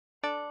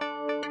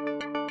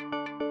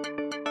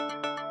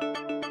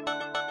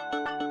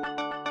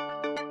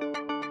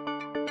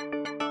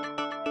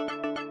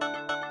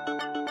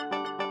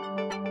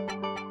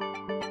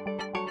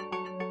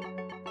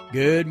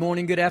Good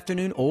morning, good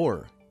afternoon,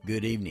 or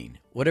good evening.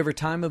 Whatever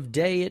time of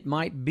day it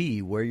might be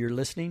where you're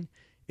listening,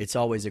 it's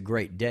always a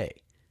great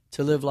day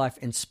to live life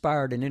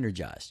inspired and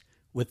energized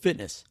with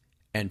fitness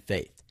and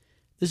faith.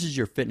 This is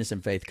your fitness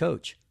and faith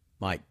coach,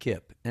 Mike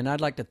Kipp, and I'd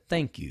like to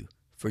thank you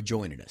for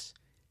joining us.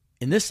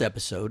 In this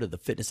episode of the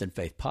Fitness and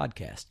Faith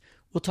podcast,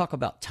 we'll talk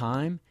about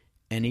time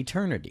and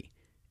eternity,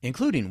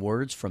 including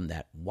words from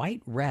that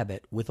white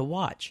rabbit with a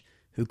watch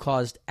who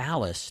caused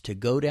Alice to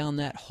go down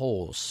that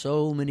hole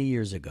so many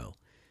years ago.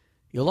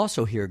 You'll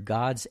also hear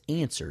God's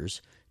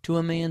answers to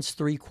a man's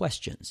 3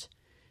 questions.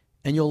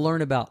 And you'll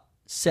learn about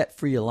Set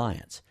Free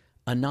Alliance,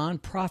 a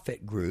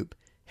nonprofit group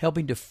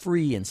helping to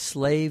free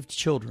enslaved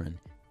children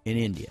in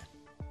India.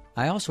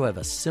 I also have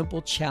a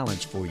simple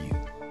challenge for you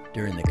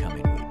during the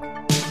coming week.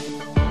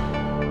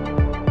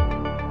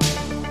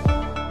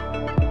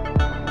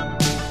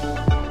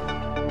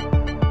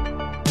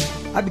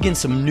 I begin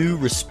some new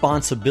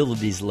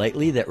responsibilities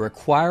lately that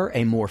require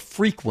a more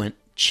frequent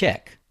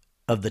check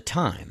of the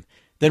time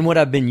than what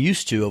I've been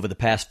used to over the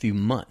past few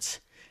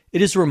months.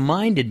 It has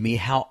reminded me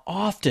how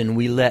often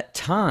we let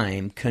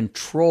time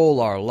control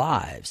our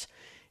lives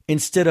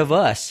instead of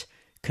us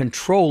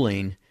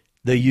controlling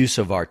the use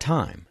of our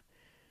time.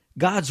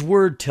 God's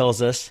Word tells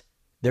us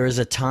there is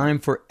a time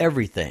for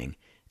everything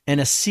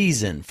and a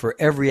season for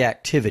every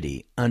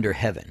activity under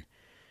heaven.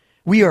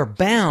 We are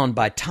bound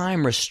by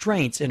time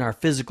restraints in our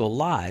physical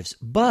lives,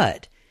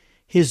 but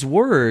His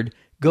Word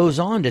goes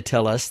on to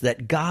tell us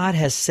that God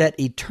has set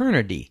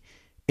eternity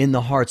in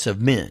the hearts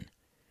of men.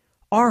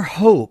 Our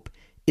hope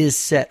is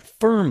set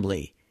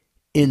firmly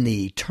in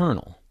the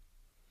eternal.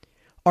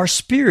 Our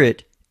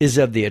spirit is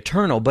of the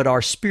eternal, but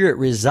our spirit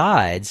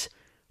resides,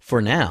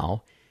 for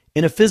now,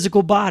 in a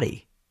physical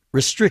body,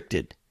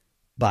 restricted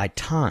by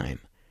time.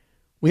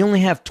 We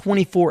only have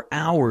 24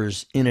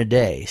 hours in a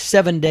day,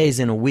 7 days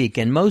in a week,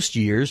 and most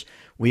years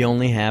we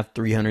only have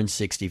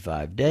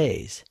 365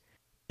 days.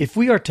 If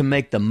we are to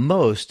make the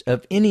most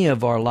of any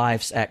of our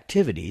life's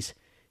activities,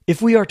 if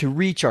we are to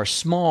reach our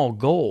small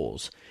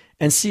goals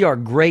and see our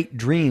great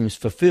dreams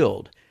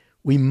fulfilled,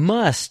 we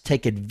must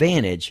take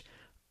advantage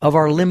of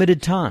our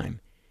limited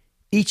time,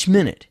 each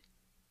minute,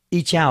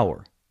 each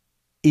hour,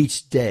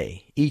 each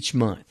day, each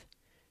month.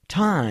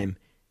 Time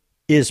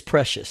is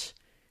precious.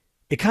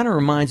 It kind of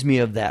reminds me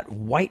of that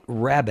white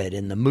rabbit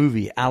in the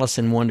movie Alice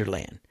in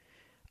Wonderland.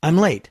 I'm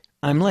late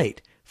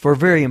for a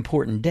very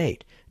important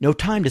date. No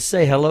time to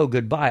say hello,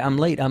 goodbye. I'm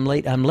late.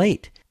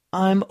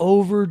 I'm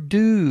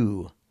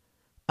overdue.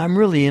 I'm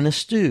really in a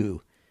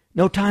stew.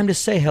 No time to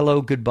say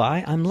hello,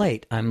 goodbye. I'm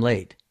late.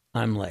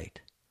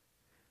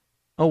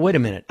 Oh, wait a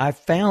minute. I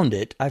found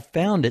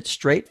it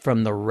straight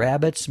from the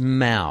rabbit's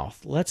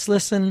mouth. Let's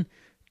listen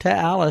to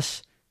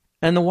Alice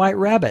and the white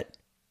rabbit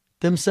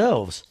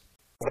themselves.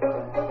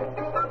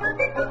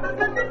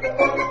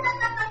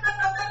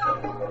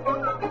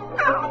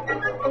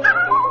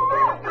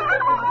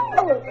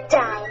 Oh,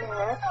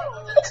 Dinah,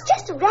 it's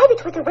just a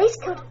rabbit with a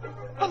waistcoat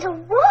and a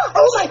watch.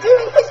 Oh, my dear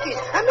whiskies,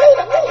 I'm late.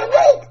 Now,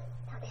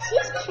 this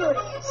is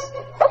curious.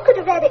 What could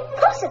a rabbit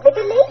possibly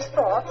be late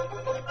for?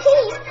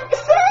 Please,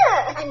 sir!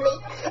 I'm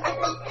late.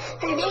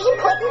 For a very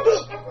important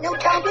date. No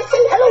time to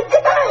say hello,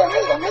 goodbye.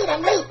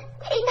 I'm late.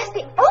 It must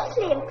be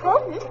awfully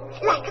important,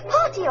 like a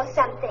party or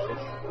something.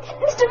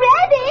 Mr.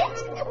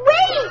 Rabbit,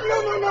 wait!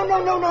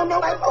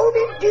 No, I'm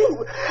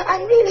overdue.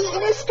 I'm really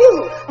in a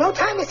stew. No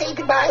time to say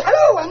goodbye.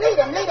 Hello, I'm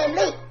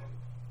late.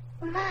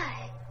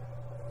 My,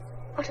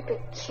 what a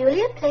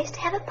peculiar place to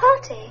have a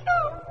party.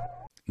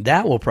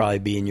 That will probably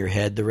be in your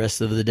head the rest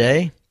of the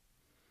day.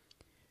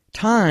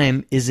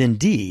 Time is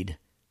indeed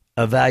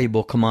a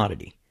valuable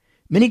commodity.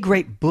 Many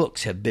great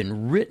books have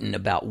been written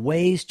about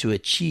ways to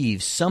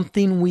achieve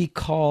something we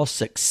call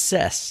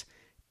success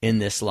in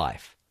this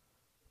life.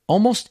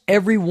 Almost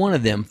every one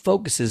of them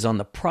focuses on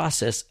the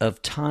process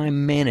of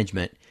time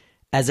management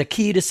as a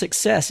key to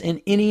success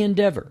in any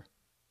endeavor.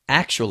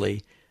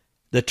 Actually,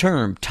 the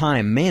term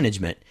time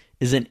management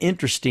is an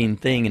interesting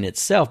thing in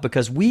itself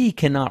because we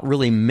cannot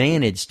really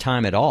manage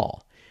time at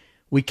all.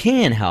 We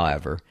can,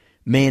 however,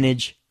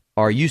 manage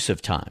our use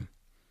of time.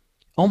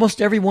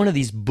 Almost every one of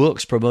these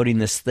books promoting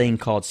this thing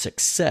called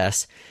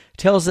success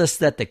tells us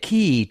that the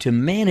key to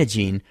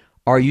managing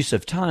our use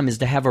of time is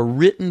to have a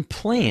written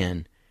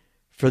plan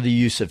for the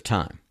use of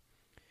time.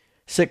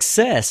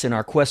 Success in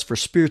our quest for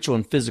spiritual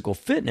and physical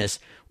fitness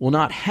will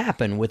not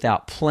happen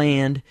without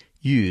planned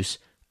use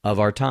of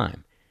our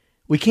time.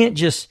 We can't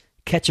just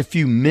catch a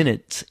few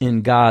minutes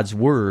in God's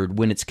Word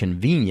when it's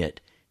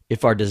convenient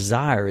if our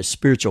desire is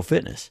spiritual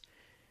fitness.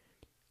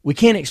 We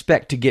can't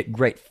expect to get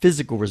great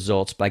physical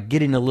results by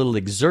getting a little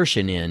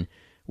exertion in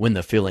when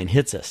the feeling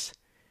hits us.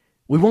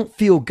 We won't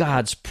feel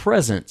God's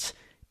presence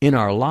in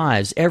our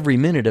lives every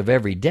minute of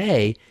every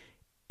day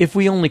if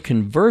we only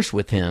converse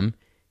with Him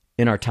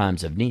in our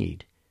times of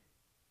need.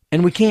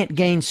 And we can't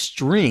gain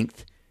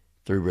strength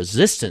through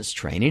resistance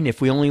training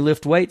if we only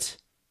lift weights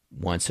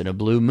once in a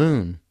blue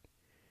moon.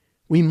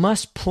 We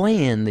must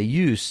plan the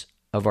use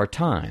of our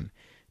time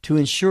to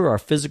ensure our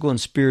physical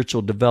and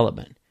spiritual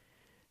development.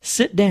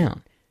 Sit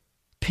down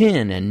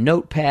pen and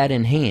notepad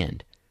in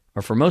hand,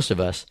 or for most of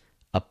us,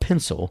 a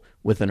pencil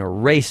with an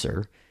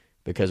eraser,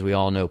 because we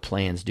all know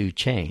plans do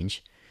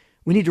change.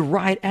 We need to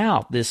write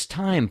out this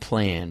time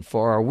plan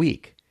for our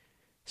week.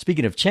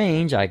 Speaking of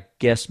change, I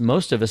guess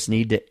most of us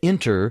need to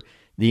enter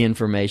the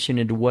information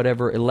into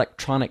whatever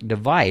electronic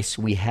device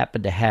we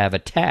happen to have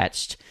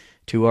attached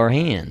to our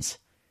hands.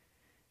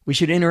 We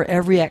should enter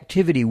every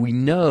activity we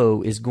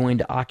know is going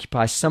to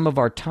occupy some of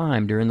our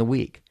time during the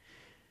week.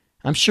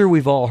 I'm sure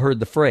we've all heard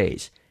the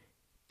phrase,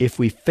 if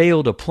we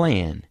fail to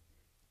plan,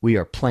 we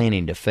are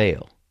planning to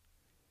fail.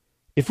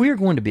 If we are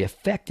going to be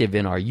effective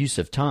in our use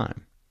of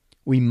time,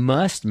 we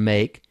must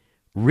make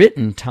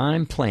written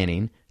time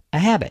planning a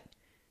habit.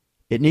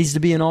 It needs to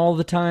be an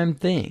all-the-time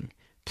thing.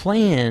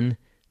 Plan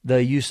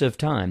the use of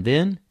time,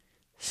 then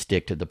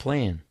stick to the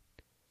plan.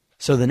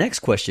 So the next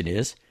question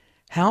is,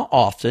 how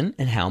often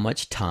and how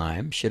much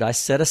time should I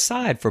set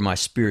aside for my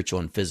spiritual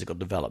and physical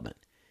development?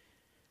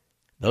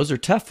 Those are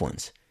tough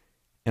ones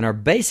and are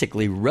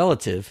basically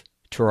relative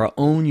to our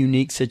own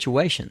unique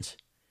situations.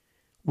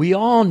 We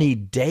all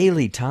need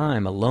daily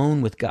time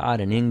alone with God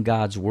and in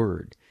God's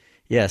Word.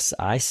 Yes,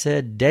 I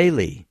said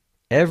daily,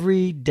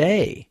 every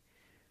day.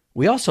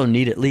 We also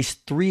need at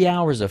least 3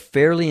 hours of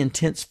fairly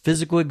intense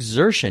physical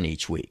exertion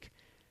each week.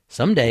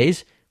 Some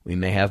days we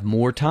may have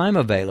more time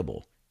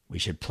available. We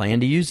should plan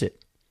to use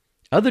it.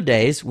 Other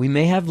days we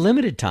may have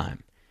limited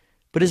time,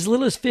 but as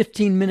little as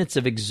 15 minutes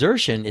of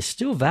exertion is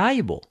still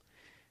valuable.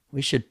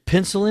 We should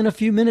pencil in a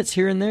few minutes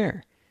here and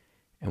there,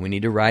 and we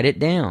need to write it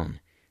down.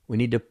 We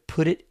need to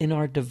put it in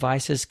our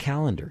device's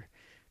calendar.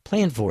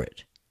 Plan for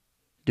it.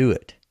 Do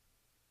it.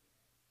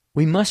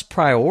 We must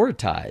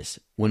prioritize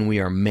when we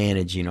are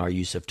managing our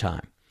use of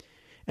time.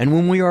 And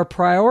when we are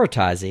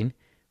prioritizing,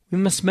 we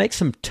must make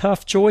some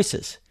tough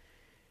choices.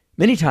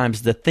 Many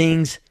times the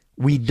things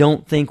we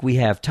don't think we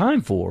have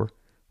time for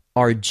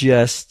are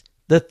just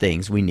the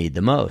things we need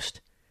the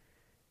most.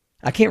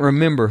 I can't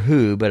remember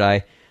who,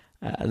 but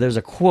there's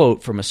a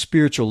quote from a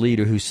spiritual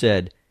leader who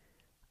said,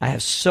 I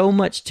have so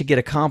much to get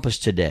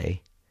accomplished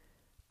today,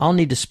 I'll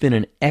need to spend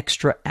an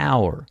extra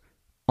hour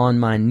on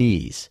my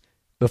knees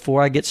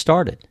before I get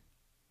started.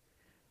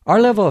 Our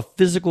level of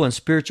physical and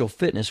spiritual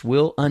fitness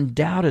will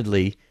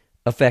undoubtedly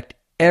affect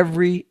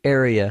every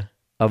area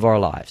of our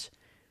lives.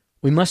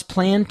 We must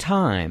plan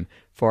time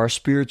for our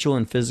spiritual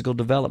and physical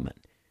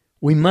development.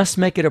 We must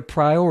make it a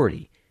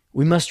priority.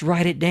 We must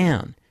write it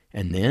down,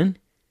 and then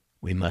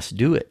we must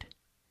do it.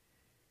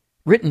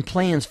 Written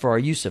plans for our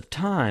use of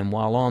time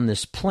while on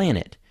this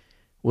planet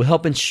will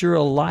help ensure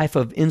a life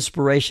of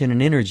inspiration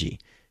and energy,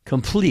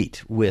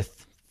 complete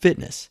with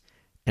fitness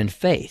and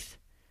faith.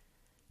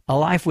 A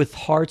life with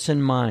hearts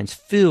and minds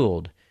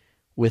filled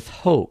with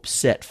hope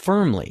set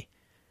firmly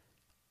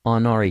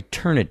on our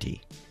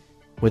eternity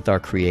with our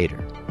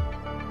Creator.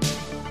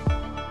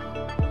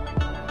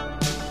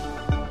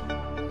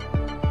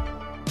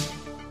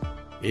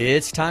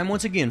 It's time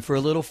once again for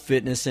a little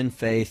fitness and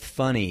faith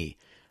funny.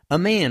 A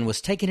man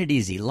was taking it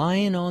easy,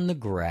 lying on the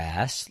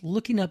grass,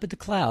 looking up at the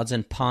clouds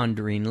and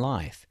pondering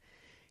life.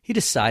 He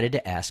decided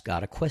to ask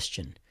God a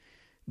question.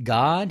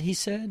 God, he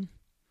said,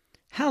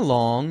 how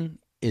long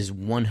is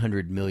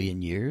 100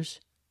 million years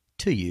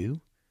to you?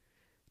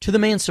 To the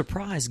man's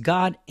surprise,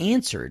 God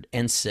answered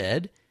and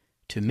said,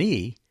 to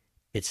me,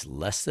 it's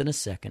less than a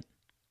second.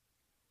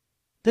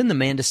 Then the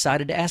man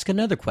decided to ask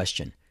another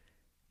question.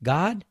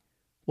 God,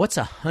 what's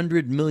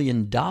 $100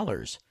 million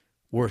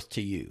worth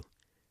to you?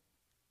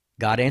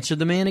 God answered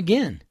the man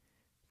again.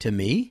 To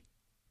me,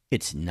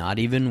 it's not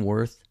even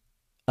worth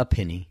a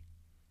penny.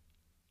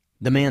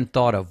 The man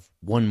thought of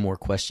one more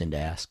question to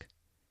ask.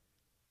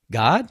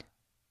 God,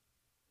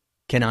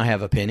 can I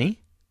have a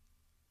penny?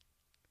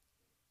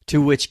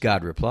 To which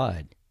God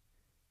replied,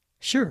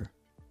 sure,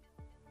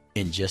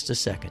 in just a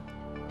second.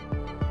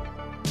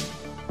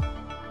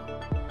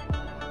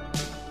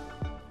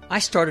 I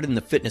started in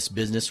the fitness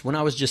business when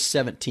I was just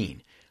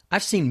 17.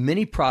 I've seen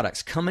many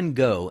products come and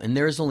go, and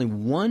there is only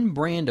one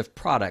brand of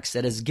products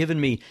that has given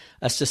me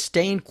a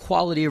sustained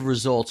quality of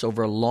results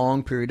over a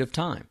long period of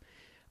time.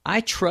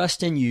 I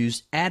trust and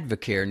use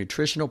Advocare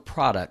nutritional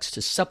products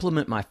to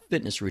supplement my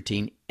fitness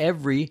routine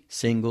every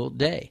single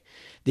day.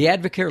 The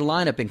Advocare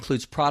lineup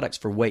includes products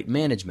for weight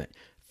management,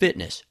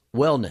 fitness,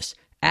 wellness,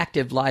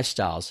 active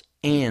lifestyles,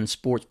 and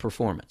sports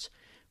performance.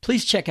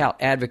 Please check out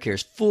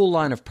Advocare's full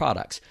line of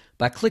products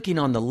by clicking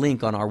on the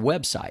link on our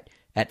website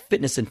at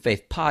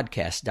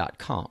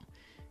fitnessandfaithpodcast.com.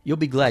 You'll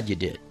be glad you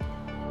did.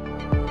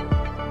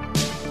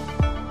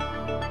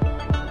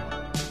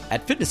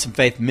 At Fitness and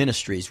Faith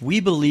Ministries, we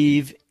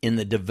believe in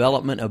the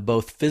development of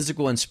both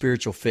physical and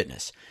spiritual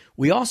fitness.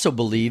 We also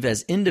believe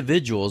as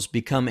individuals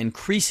become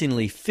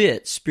increasingly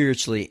fit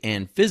spiritually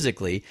and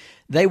physically,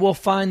 they will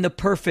find the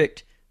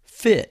perfect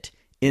fit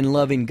in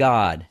loving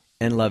God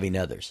and loving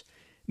others.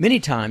 Many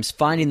times,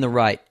 finding the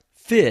right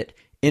fit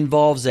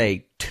involves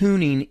a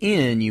tuning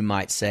in, you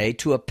might say,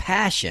 to a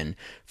passion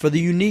for the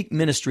unique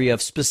ministry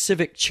of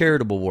specific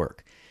charitable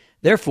work.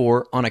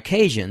 Therefore, on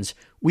occasions,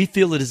 we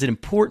feel it is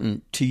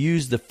important to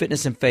use the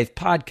Fitness and Faith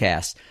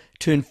podcast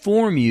to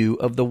inform you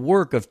of the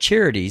work of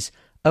charities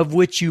of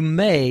which you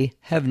may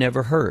have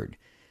never heard.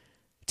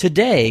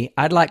 Today,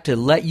 I'd like to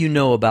let you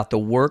know about the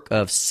work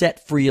of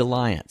Set Free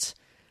Alliance.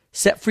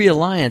 Set Free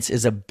Alliance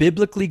is a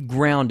biblically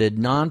grounded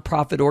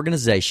nonprofit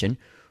organization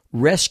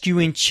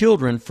rescuing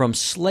children from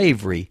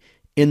slavery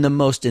in the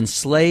most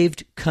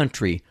enslaved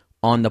country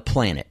on the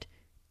planet,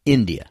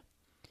 India.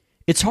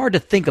 It's hard to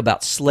think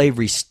about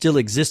slavery still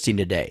existing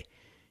today.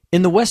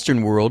 In the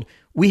Western world,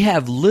 we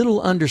have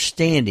little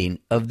understanding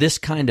of this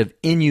kind of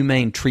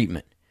inhumane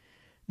treatment.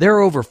 There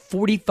are over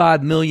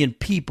 45 million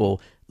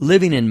people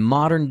living in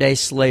modern-day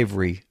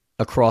slavery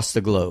across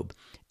the globe,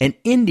 and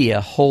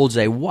India holds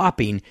a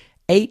whopping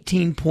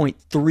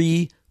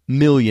 18.3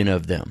 million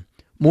of them,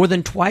 more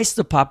than twice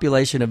the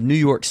population of New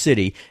York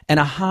City and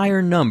a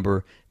higher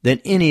number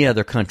than any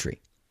other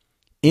country.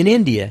 In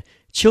India,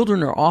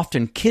 children are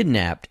often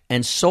kidnapped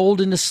and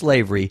sold into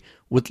slavery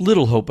with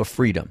little hope of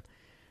freedom.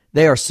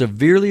 They are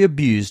severely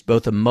abused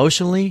both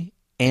emotionally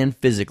and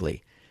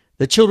physically.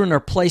 The children are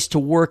placed to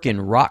work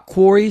in rock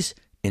quarries,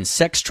 in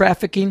sex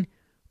trafficking,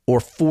 or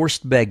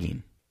forced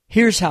begging.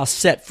 Here's how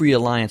Set Free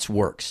Alliance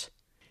works.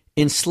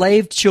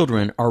 Enslaved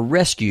children are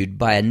rescued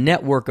by a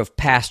network of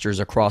pastors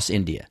across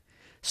India.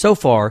 So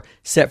far,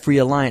 Set Free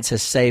Alliance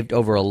has saved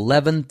over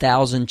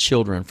 11,000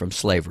 children from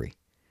slavery.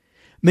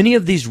 Many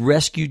of these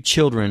rescued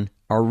children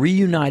are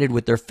reunited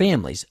with their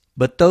families,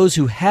 but those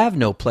who have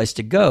no place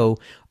to go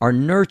are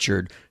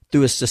nurtured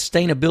through a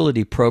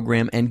sustainability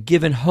program and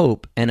given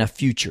hope and a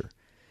future.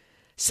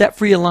 Set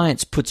Free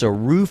Alliance puts a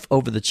roof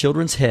over the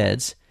children's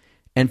heads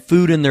and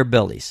food in their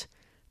bellies.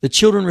 The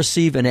children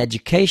receive an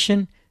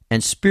education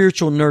and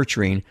spiritual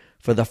nurturing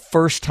for the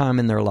first time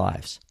in their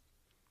lives.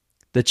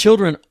 The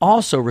children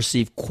also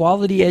receive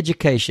quality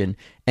education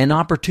and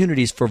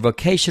opportunities for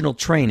vocational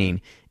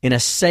training in a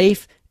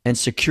safe and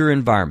secure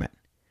environment.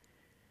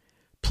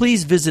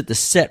 Please visit the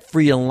Set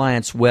Free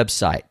Alliance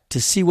website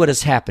to see what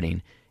is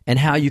happening and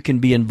how you can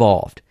be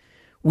involved.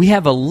 We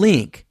have a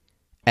link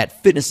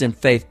at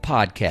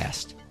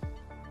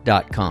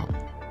fitnessandfaithpodcast.com.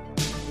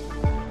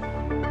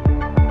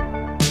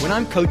 When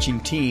I'm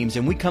coaching teams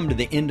and we come to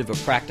the end of a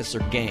practice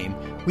or game,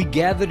 we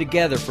gather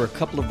together for a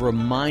couple of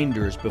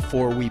reminders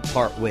before we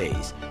part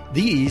ways.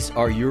 These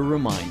are your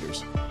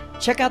reminders.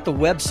 Check out the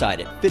website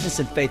at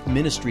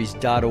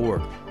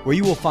fitnessandfaithministries.org, where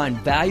you will find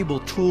valuable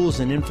tools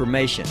and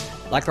information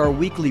like our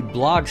weekly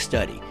blog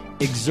study,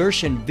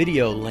 exertion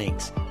video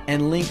links,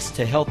 and links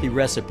to healthy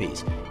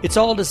recipes. It's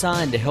all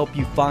designed to help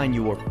you find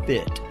your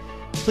fit.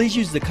 Please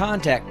use the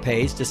contact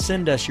page to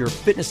send us your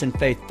Fitness and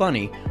Faith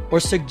funny or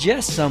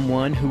suggest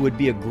someone who would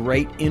be a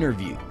great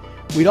interview.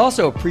 We'd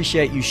also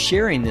appreciate you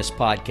sharing this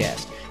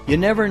podcast. You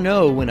never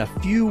know when a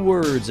few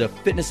words of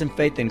fitness and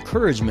faith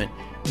encouragement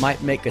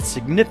might make a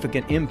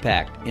significant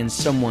impact in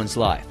someone's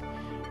life.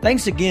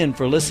 Thanks again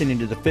for listening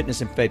to the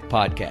Fitness and Faith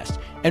Podcast.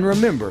 And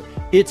remember,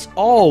 it's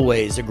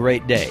always a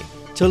great day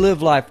to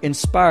live life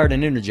inspired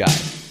and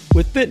energized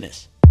with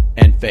fitness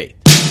and faith.